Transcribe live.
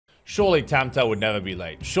Surely Tamtel would never be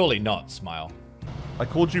late. Surely not, Smile. I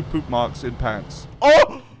called you poop marks in pants.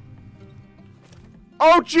 Oh!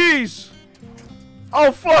 Oh, jeez!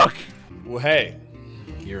 Oh, fuck! Well, hey.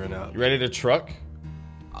 Gearing up. You ready to truck?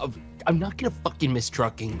 I'm not gonna fucking miss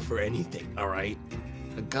trucking for anything, alright?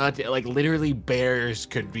 God, like, literally bears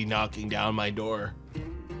could be knocking down my door.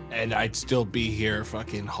 And I'd still be here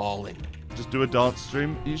fucking hauling. Just do a dance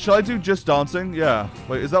stream. Should I do just dancing? Yeah.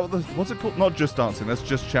 Wait, is that what what's it called? Not just dancing. That's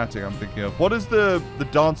just chatting. I'm thinking of. What is the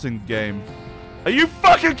dancing game? Are you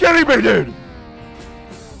fucking kidding me, dude?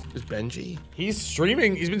 Is Benji? He's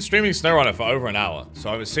streaming. He's been streaming Snowrunner for over an hour, so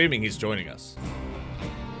I'm assuming he's joining us.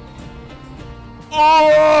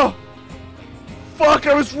 Oh! Fuck!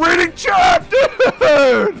 I was reading chat,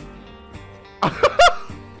 dude.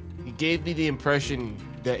 He gave me the impression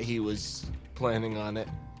that he was planning on it.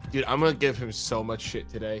 Dude, I'm gonna give him so much shit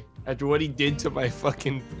today. After what he did to my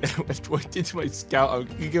fucking... after what he did to my scout, I'm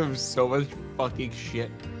gonna give him so much fucking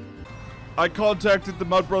shit. I contacted the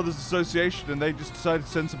Mud Brothers Association and they just decided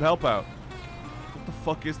to send some help out. What the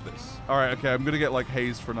fuck is this? Alright, okay, I'm gonna get like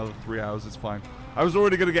hazed for another 3 hours, it's fine. I was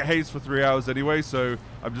already gonna get hazed for 3 hours anyway, so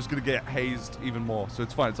I'm just gonna get hazed even more. So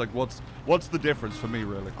it's fine, it's like, what's the difference for me,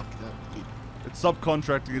 really? Fuck that, dude. It's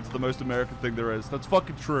subcontracting, it's the most American thing there is. That's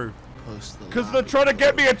fucking true. Post the Because they're trying to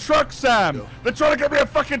get me a truck, Sam! No. They're trying to get me a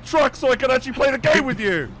fucking truck so I can actually play the game with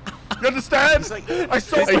you! You understand? Like, I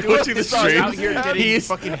saw Are you watching the stream? out here getting He's,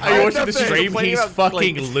 fucking are you watching the nothing. stream? Complaining He's about,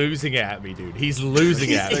 fucking like- losing it at me, dude. He's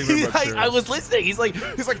losing at me. I was listening. He's like,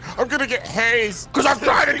 I'm gonna get hazed because I'm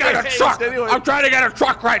trying to get a truck. Anyway. I'm trying to get a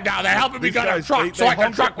truck right now. They're helping me These get a guys, truck so they I can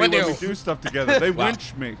honk truck at me with when you. we do stuff together. They Wow.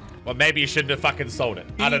 winch me. Well, maybe you shouldn't have fucking sold it.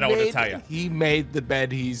 I don't know what to tell you. He made the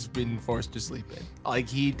bed he's been forced to sleep in. Like,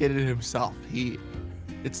 he did it himself.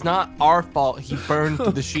 It's not our fault he burned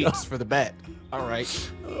the sheets for the bed. All right.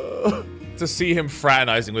 To see him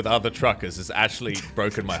fraternizing with other truckers has actually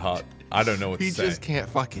broken my heart. I don't know what to He say. just can't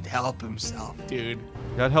fucking help himself, dude.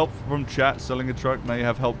 You had help from chat selling a truck, now you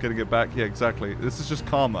have help getting it back. Yeah, exactly. This is just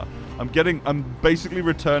karma. I'm basically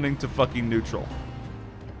returning to fucking neutral.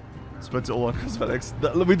 Spent it all on cosmetics.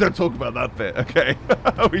 We don't talk about that bit, okay?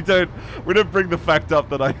 we don't bring the fact up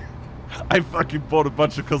that I fucking bought a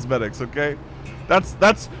bunch of cosmetics, okay? That's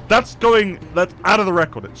out of the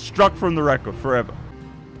record. It's struck from the record forever.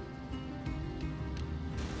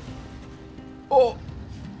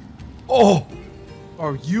 Oh,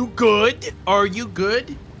 are you good? Are you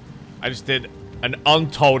good? I just did an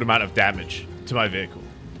untold amount of damage to my vehicle.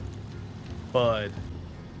 Bud.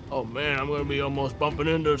 Oh man, I'm gonna be almost bumping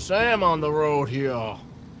into Sam on the road here.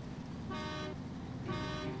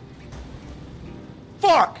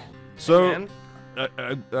 Fuck! So, Man.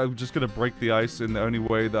 I'm just gonna break the ice in the only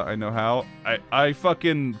way that I know how. I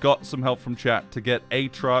fucking got some help from chat to get a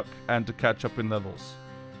truck and to catch up in levels.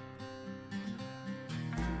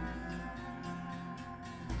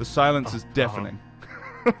 The silence is deafening.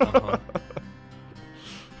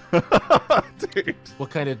 Dude. What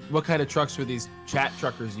kind of trucks were these chat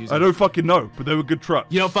truckers using? I don't fucking know, but they were good trucks.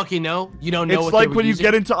 You don't fucking know? You don't know It's what like they were when you using?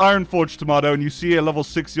 get into Ironforge Tomato and you see a level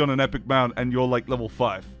 60 on an epic mount and you're like level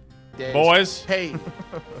 5. Days. Boys, Hey,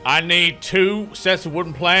 I need 2 sets of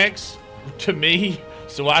wooden planks to me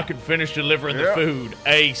so I can finish delivering the food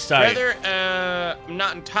ASAP. brother, I'm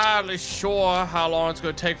not entirely sure how long it's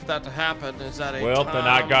going to take for that to happen. Is that a Well, then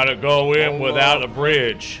I gotta go in without a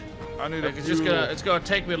bridge. I need Like, it's gonna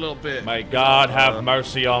take me a little bit. May God have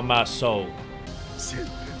mercy on my soul.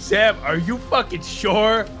 Sam, are you fucking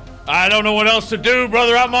sure? I don't know what else to do,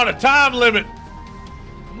 brother. I'm on a time limit.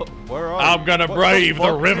 Where are I'm you? gonna What brave the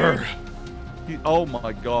fuck, river. dude? Oh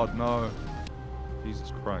my god, no.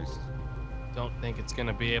 Jesus Christ. Don't think it's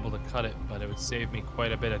gonna be able to cut it, but it would save me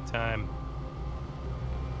quite a bit of time.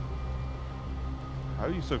 How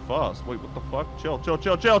are you so fast? Wait, what the fuck? Chill, chill,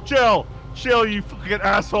 chill, chill, chill! Chill, you fucking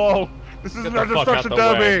asshole! This isn't Get a the fuck out destruction the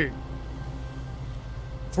way. derby!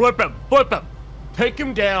 Flip him! Flip him! Take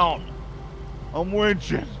him down! I'm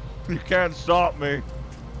winching. You can't stop me.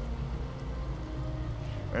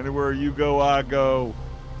 Anywhere you go, I go.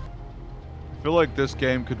 I feel like this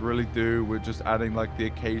game could really do with just adding like the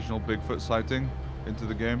occasional Bigfoot sighting into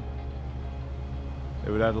the game.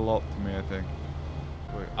 It would add a lot to me, I think.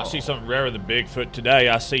 Wait, I see something rarer than Bigfoot today.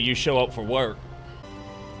 I see you show up for work.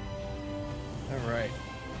 All right.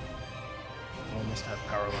 Almost have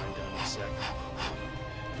power line down in a sec.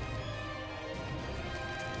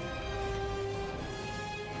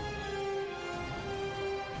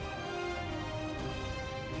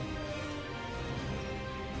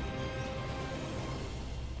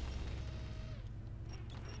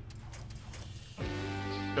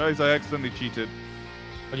 Guys, I accidentally cheated.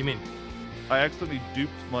 What do you mean? I accidentally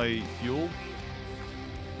duped my fuel.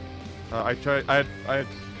 I had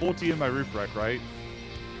 40 in my roof rack, right?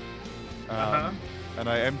 And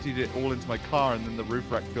I emptied it all into my car, and then the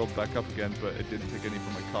roof rack filled back up again, but it didn't take any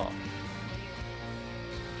from my car.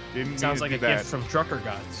 Sounds like a gift from Trucker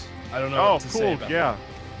Gods. I don't know what to say about that.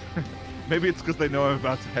 Maybe it's because they know I'm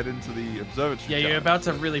about to head into the observatory. Yeah, you're about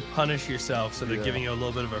to really punish yourself, so they're giving you a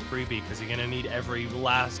little bit of a freebie, because you're going to need every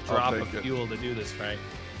last drop of fuel to do this, right?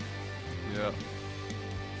 Yeah.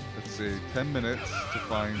 Let's see. 10 minutes to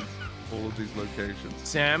find all of these locations.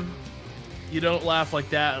 Sam, you don't laugh like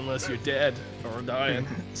that unless you're dead or dying.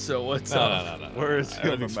 So what's up? No. Where is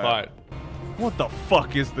Everything's fine. What the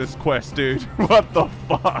fuck is this quest, dude? What the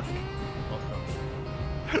fuck?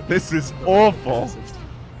 This is awful.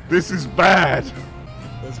 This is bad.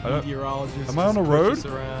 Meteorologists. Am I on a road?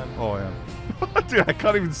 Oh, yeah. Dude, I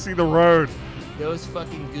can't even see the road. Those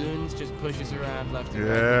fucking goons just push us around left and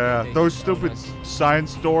right. Yeah, those stupid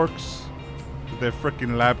science dorks with their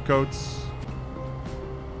freaking lab coats.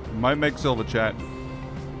 Might make silver chat.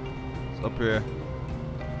 It's up here.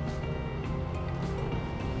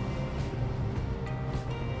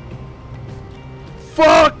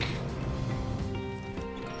 Fuck!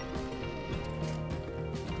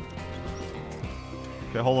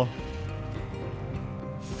 Okay, hold on.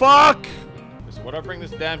 Fuck! So what do I bring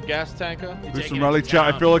this damn gas tanker? Do some rally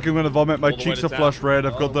chat. I feel like I'm gonna vomit. My cheeks are flushed red.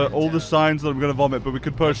 I've got all the signs that I'm gonna vomit, but we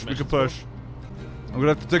can push. We can push. I'm gonna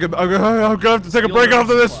have to take a. I'm gonna have to take a break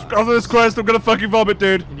after this quest. I'm gonna fucking vomit,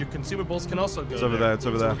 dude. And your consumables can also go. It's over there. It's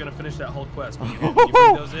over there. We're gonna finish that whole quest. When you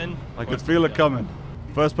bring those in. I could feel it coming.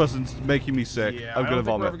 First person's making me sick. Yeah, I'm gonna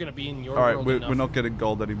vomit. We're ever gonna be in your all right, world we're not getting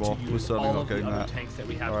gold anymore. We're certainly not getting that.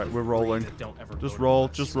 All right, we're rolling. Just roll,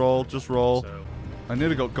 just roll, just roll. I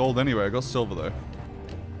nearly got gold anyway. I got silver though.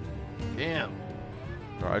 Damn.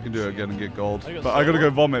 All right, I can do it again and get gold. But I gotta go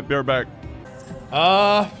vomit. Be right back.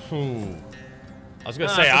 I was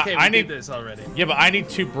gonna say okay, I need this already. Yeah, but I need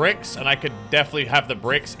 2 bricks, and I could definitely have the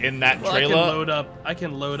bricks in that trailer. I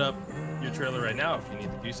can load up your trailer right now if you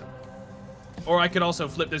need to do something. Or I could also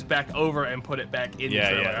flip this back over and put it back in the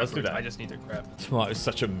trailer. Yeah, let's do that. I just need to grab it. Oh, it's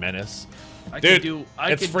such a menace. Dude,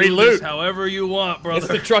 it's free loot. This however you want, brother. It's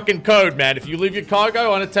the trucking code, man. If you leave your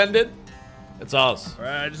cargo unattended, it's ours. All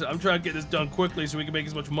right, I'm trying to get this done quickly so we can make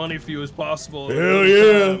as much money for you as possible. Hell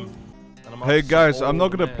yeah. Hey guys, I'm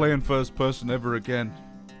not gonna play in first person ever again.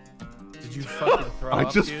 Did you fucking throw up, I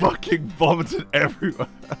just fucking vomited everywhere.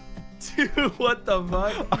 Dude, what the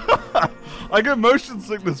fuck? I get motion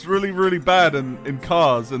sickness really, really bad in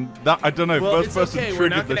cars, and that I don't know. Well, first person okay.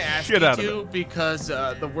 triggered the shit out of it. Because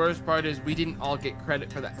the worst part is we didn't all get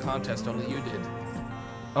credit for that contest. Only you did.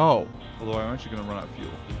 Oh, although I'm actually gonna run out of fuel.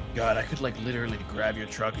 God, I could like literally grab your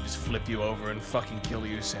truck and just flip you over and fucking kill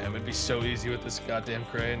you, Sam. It'd be so easy with this goddamn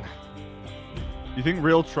crane. You think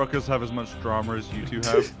real truckers have as much drama as you two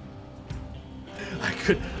have?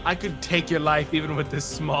 I could take your life even with this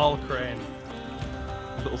small crane.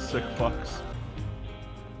 Little sick fucks.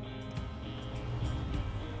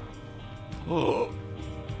 Oh.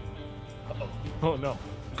 Uh-oh. Oh no.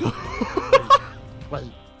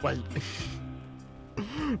 Wait.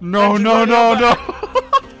 No.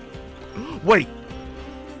 Wait.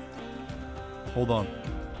 Hold on.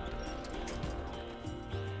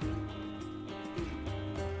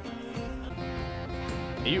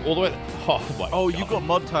 Are you all the way? Oh my God. You got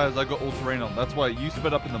mud tires. I got all-terrain on. That's why you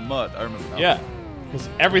sped up in the mud. I remember that. Yeah, because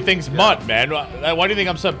everything's mud, man. Why do you think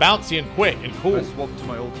I'm so bouncy and quick and cool? I swapped to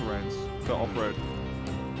my all-terrains for off-road.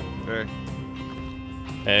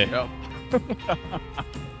 Hey. Yep.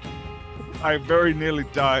 I very nearly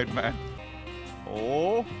died, man.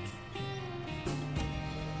 Oh.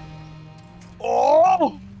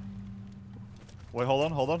 Wait,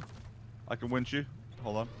 hold on. I can winch you.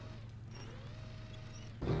 Hold on.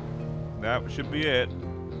 That should be it.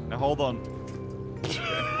 Now hold on.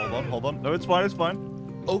 Okay, hold on. No, it's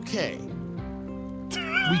fine. Okay.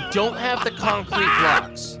 We don't have the concrete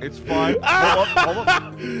blocks. It's fine. Hold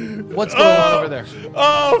on. What's going on over there?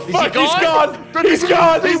 Oh, fuck, he's gone! He's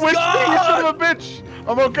gone! He went, you son of a bitch!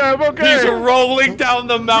 I'm okay. He's rolling down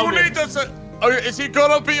the mountain. You need to say, is he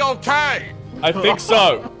gonna be okay? I think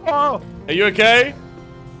so. Are you okay?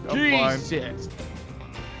 Jesus.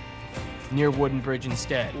 Near wooden bridge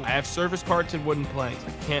instead. I have service parts and wooden planks.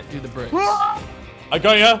 I can't do the bridge. I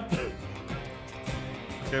got ya.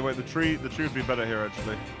 Okay, wait, the tree would be better here,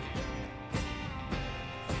 actually.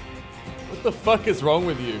 What the fuck is wrong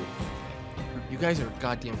with you? You guys are a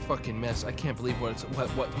goddamn fucking mess. I can't believe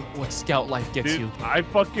what scout life gets you. I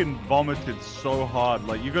fucking vomited so hard.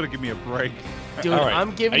 Like, you gotta give me a break. Dude, right.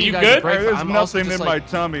 I'm giving Are you you guys good? a break. There's I'm nothing also in my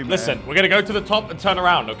tummy, man. Listen, we're gonna go to the top and turn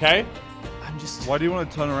around, okay? just. Why do you want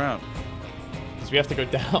to turn around? Because we have to go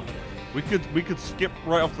down. We could skip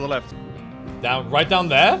right off to the left. Down, right down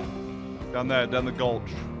there? Down there, down the gulch.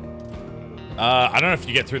 I don't know if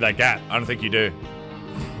you get through that gap. I don't think you do.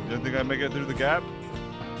 You don't think I make it through the gap?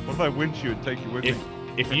 What if I winch you and take you with me?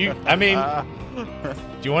 If you, I mean, do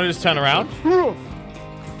you want to just turn around?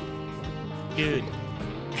 Dude,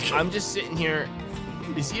 I'm just sitting here.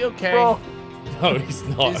 Is he okay? Bro. No, he's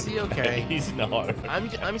not. Is he okay? He's not.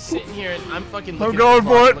 I'm sitting here and I'm fucking. I'm going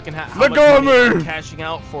for it. Looking at how Let much go of money I'm me. cashing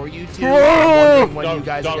out for you two. Whoa. I'm wondering when you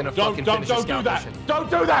guys are gonna fucking finish this do that. mission. Don't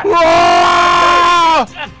do that. Oh!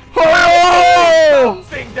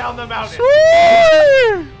 Bouncing down the mountain.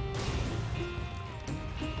 Sweet.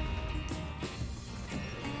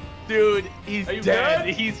 Dude, he's Are you dead.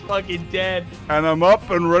 good? He's fucking dead. And I'm up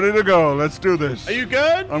and ready to go. Let's do this. Are you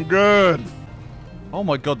good? I'm good. Oh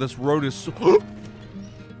my god, this road is so...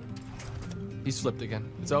 He's flipped again.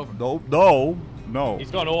 It's over. No.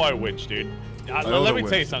 He's got an auto winch, dude. Let me auto-winch.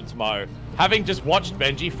 tell you something, Tomo. Having just watched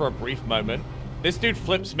Benji for a brief moment, this dude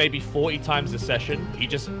flips maybe 40 times a session. He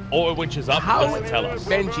just auto winches up and doesn't tell us.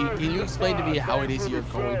 Benji, can you explain to me how it is you're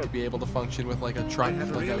going to be able to function with like a truck,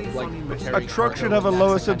 A truck should have a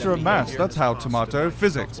lower center of mass. That's how, Tomato.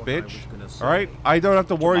 Physics, bitch. Alright? I don't have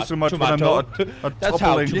to worry so much when I'm not a That's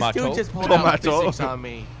how toppling. This dude just pulled out physics on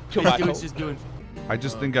me. This dude's just doing. I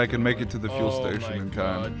just think I can make it to the fuel station in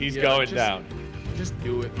time. He's going down. Just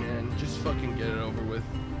do it, man. Just fucking get it over with.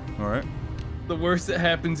 Alright. The worst that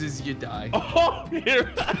happens is you die. Oh,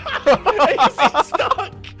 here. He's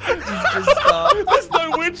stuck. He's just stuck. There's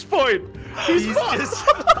no winch point. He's just.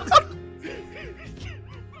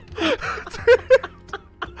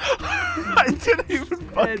 I didn't even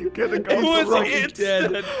fucking get a go. It was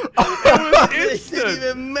instant. It was instant. Didn't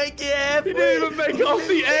even make it halfway. He didn't even make it off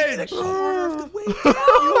the edge.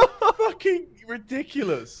 You fucking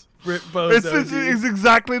ridiculous. Rip Bozo. It's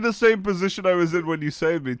exactly the same position I was in when you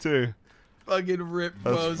saved me too. Fucking Rip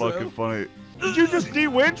That's Bozo. fucking funny. Did you just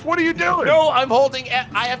de-winch? What are you doing? No, I'm holding.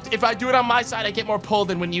 I have to. If I do it on my side, I get more pull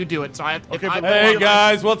than when you do it. So I have. Okay, if but I Hey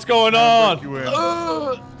guys, what's going on? You in.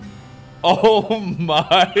 Oh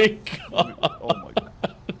my god. Oh my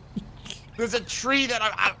god. There's a tree that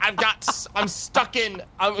I've got. I'm stuck in.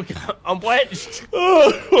 I'm wedged.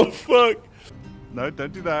 Oh fuck. No,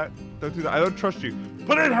 don't do that. Don't do that. I don't trust you.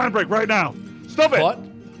 Put it in handbrake right now. Stop it. What?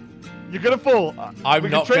 You're gonna fall. I'm we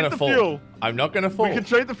not can trade gonna the fall. Fuel. I'm not gonna fall. We can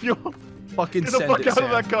trade the fuel. Fucking Get the send fuck it, out Sam.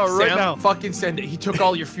 of that car right Sam, now. Fucking send it. He took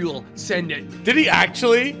all your fuel. Send it. Did he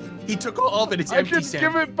actually? He took all of it. It's I empty, can Sam.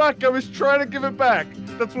 give it back. I was trying to give it back.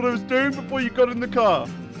 That's what I was doing before you got in the car.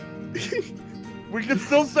 We can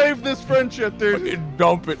still save this friendship, dude. Fucking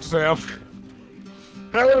dump it, Sam.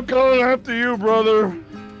 I'm coming after you, brother.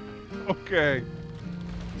 Okay.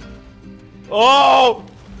 Oh!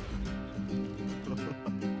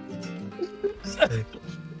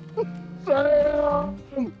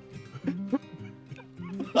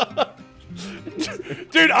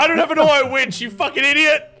 Dude, I don't have an auto winch, you fucking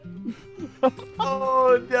idiot!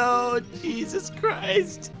 Oh no, Jesus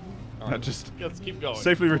Christ. Now just Let's keep going.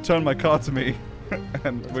 safely return my car to me,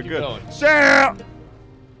 and we're keep good. going. Sam!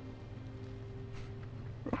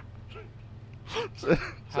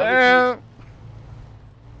 Sam!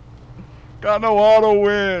 Got no auto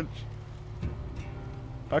winch.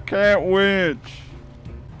 I can't winch.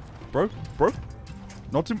 Bro?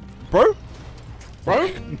 Not to... Bro? Bro?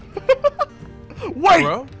 Wait!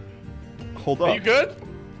 Bro? Hold up. Are you good?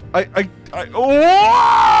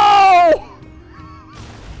 Whoa!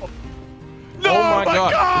 No, Oh my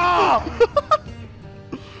God. car!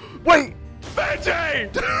 Wait! Benji!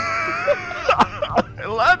 It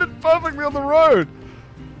landed perfectly on the road.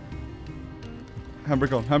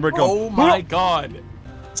 Handbrake on. Oh my God.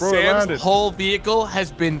 Bro, it landed. Sam's whole vehicle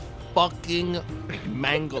has been fucking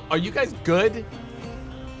mangled. Are you guys good?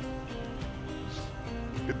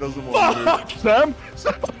 It doesn't want to move. Sam?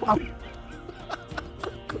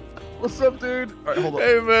 What's up, dude? Alright, hold on.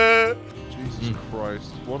 Hey, man. Jesus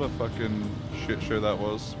Christ. What a fucking shit show that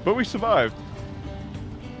was. But we survived.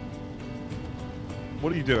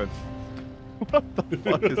 What are you doing? What the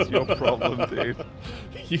fuck is your problem, dude?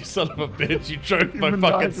 You son of a bitch, you drove my You're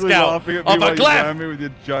fucking maniacally scout laughing at me off while a you ram cliff! me with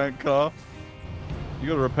your giant car. You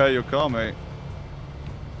gotta repair your car, mate.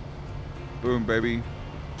 Boom, baby.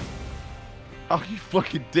 Oh, you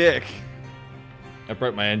fucking dick. I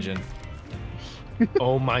broke my engine.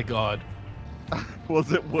 Oh my God.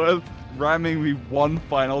 Was it worth ramming me one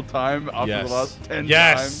final time after Yes. the last 10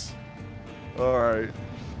 Yes! times? Alright.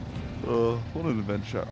 What an adventure.